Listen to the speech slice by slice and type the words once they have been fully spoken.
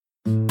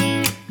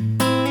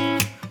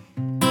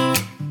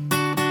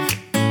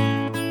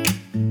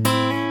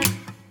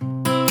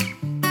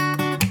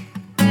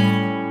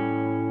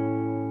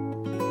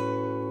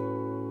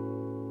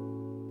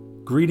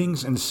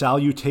Greetings and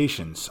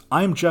salutations.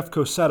 I'm Jeff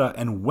Cosetta,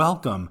 and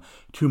welcome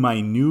to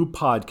my new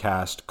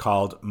podcast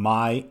called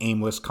My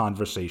Aimless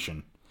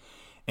Conversation.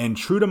 And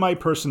true to my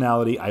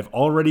personality, I've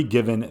already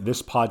given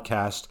this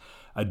podcast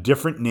a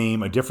different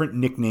name, a different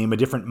nickname, a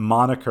different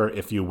moniker,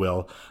 if you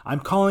will. I'm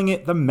calling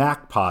it the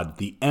MACPod,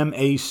 the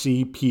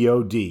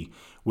MACPOD,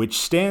 which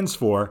stands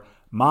for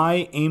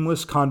My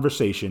Aimless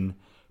Conversation,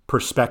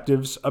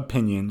 Perspectives,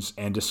 Opinions,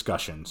 and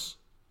Discussions.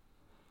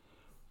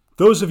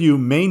 Those of you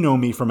may know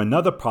me from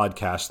another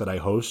podcast that I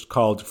host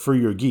called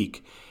Free Your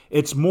Geek.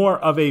 It's more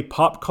of a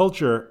pop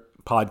culture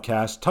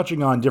podcast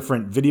touching on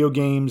different video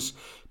games,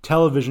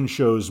 television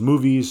shows,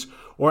 movies,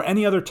 or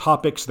any other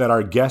topics that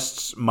our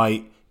guests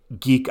might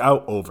geek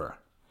out over.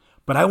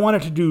 But I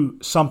wanted to do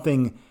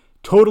something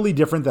totally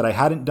different that I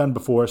hadn't done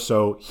before,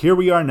 so here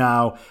we are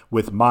now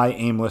with My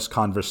Aimless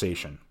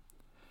Conversation.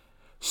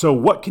 So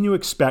what can you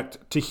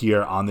expect to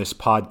hear on this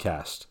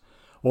podcast?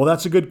 Well,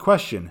 that's a good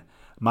question.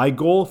 My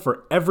goal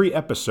for every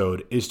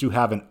episode is to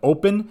have an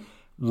open,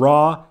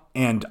 raw,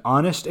 and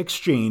honest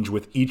exchange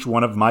with each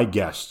one of my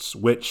guests,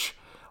 which,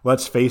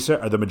 let's face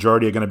it, the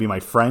majority are going to be my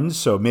friends,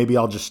 so maybe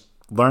I'll just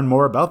learn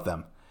more about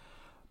them.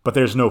 But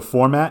there's no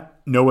format,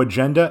 no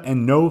agenda,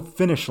 and no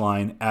finish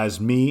line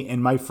as me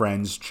and my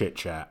friends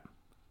chit-chat.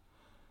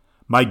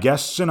 My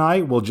guests and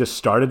I will just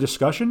start a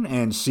discussion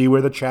and see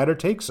where the chatter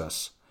takes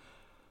us.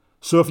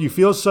 So if you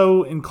feel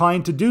so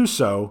inclined to do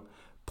so,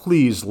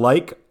 please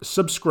like,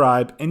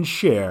 subscribe, and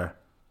share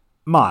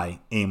My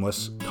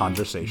Aimless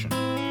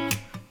Conversation.